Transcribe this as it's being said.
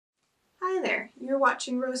Hey there, you're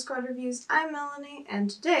watching Rose Squad Reviews. I'm Melanie, and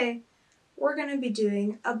today we're going to be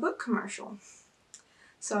doing a book commercial.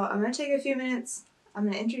 So I'm going to take a few minutes. I'm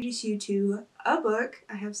going to introduce you to a book.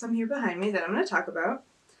 I have some here behind me that I'm going to talk about.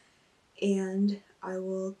 And I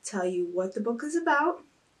will tell you what the book is about,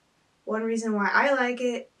 one reason why I like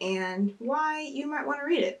it, and why you might want to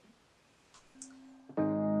read it.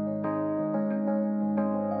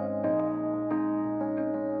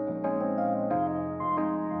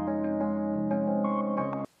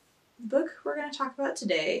 The book we're going to talk about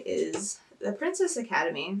today is The Princess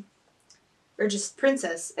Academy, or just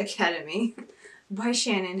Princess Academy, by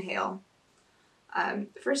Shannon Hale.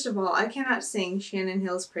 First of all, I cannot sing Shannon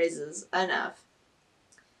Hale's praises enough.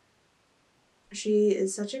 She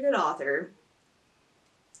is such a good author.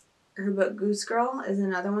 Her book Goose Girl is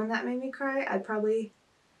another one that made me cry. I'd probably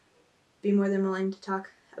be more than willing to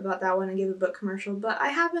talk about that one and give a book commercial, but I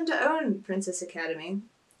happen to own Princess Academy,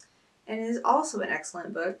 and it is also an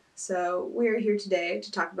excellent book, so we're here today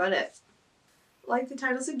to talk about it. Like the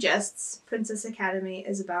title suggests, Princess Academy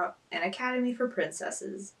is about an academy for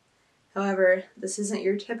princesses. However, this isn't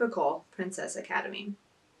your typical Princess Academy.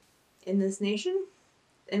 In this nation,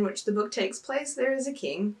 in which the book takes place, there is a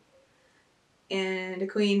king, and a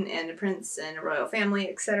queen, and a prince, and a royal family,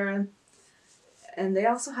 etc. And they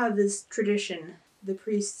also have this tradition. The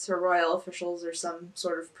priests or royal officials or some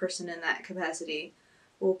sort of person in that capacity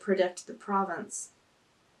will protect the province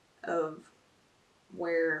of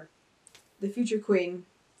where the future queen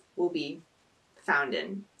will be found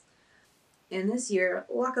in. And this year,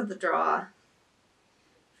 luck of the draw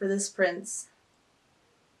for this prince,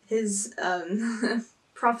 his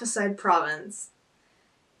prophesied province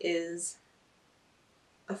is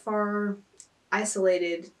a far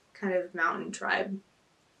isolated kind of mountain tribe.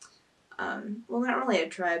 Well, not really a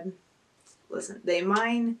tribe. Listen, they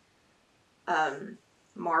mine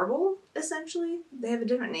marble, essentially. They have a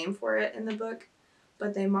different name for it in the book,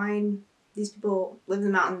 but these people live in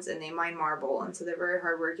the mountains and they mine marble, and so they're very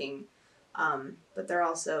hardworking, but they're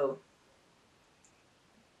also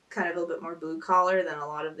kind of a little bit more blue collar than a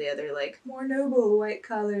lot of the other, more noble white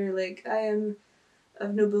collar, I am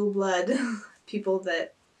of noble blood people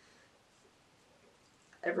that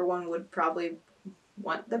everyone would probably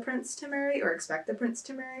want the prince to marry or expect the prince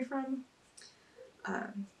to marry from.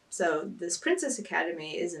 So this Princess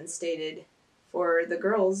Academy is instated for the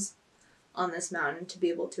girls on this mountain to be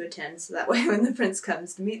able to attend, so that way when the prince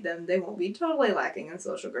comes to meet them, they won't be totally lacking in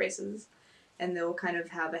social graces, and they'll kind of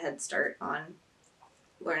have a head start on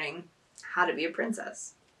learning how to be a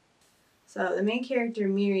princess. So the main character,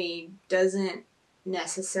 Miri, doesn't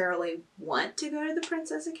necessarily want to go to the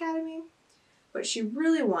Princess Academy. What she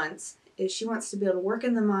really wants is she wants to be able to work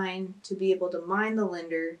in the mine, to be able to mine the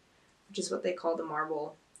linder, which is what they call the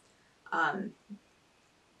marble.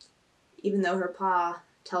 Even though her pa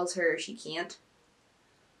tells her she can't.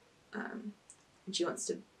 And she wants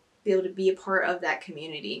to be able to be a part of that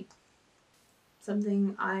community.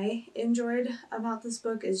 Something I enjoyed about this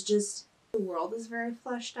book is just the world is very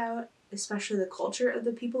fleshed out, especially the culture of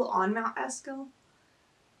the people on Mount Eskil.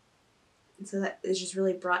 And so that is just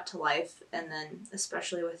really brought to life, and then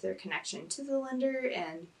especially with their connection to the lender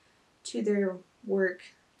and to their work,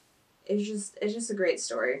 it's just a great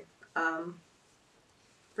story.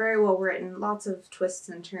 Very well written, lots of twists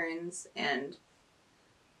and turns, and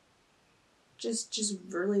just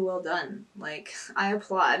really well done. I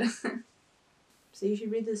applaud. So you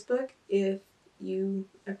should read this book if you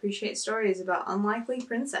appreciate stories about unlikely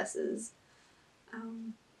princesses.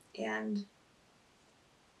 And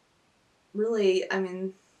really,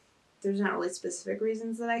 there's not really specific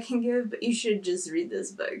reasons that I can give, but you should just read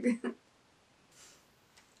this book.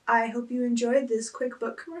 I hope you enjoyed this quick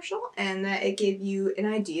book commercial and that it gave you an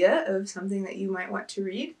idea of something that you might want to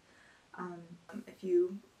read. If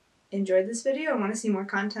you enjoyed this video and want to see more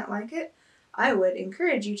content like it, I would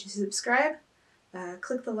encourage you to subscribe.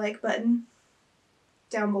 Click the like button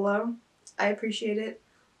down below. I appreciate it.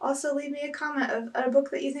 Also, leave me a comment of a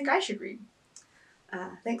book that you think I should read.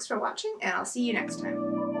 Thanks for watching, and I'll see you next time.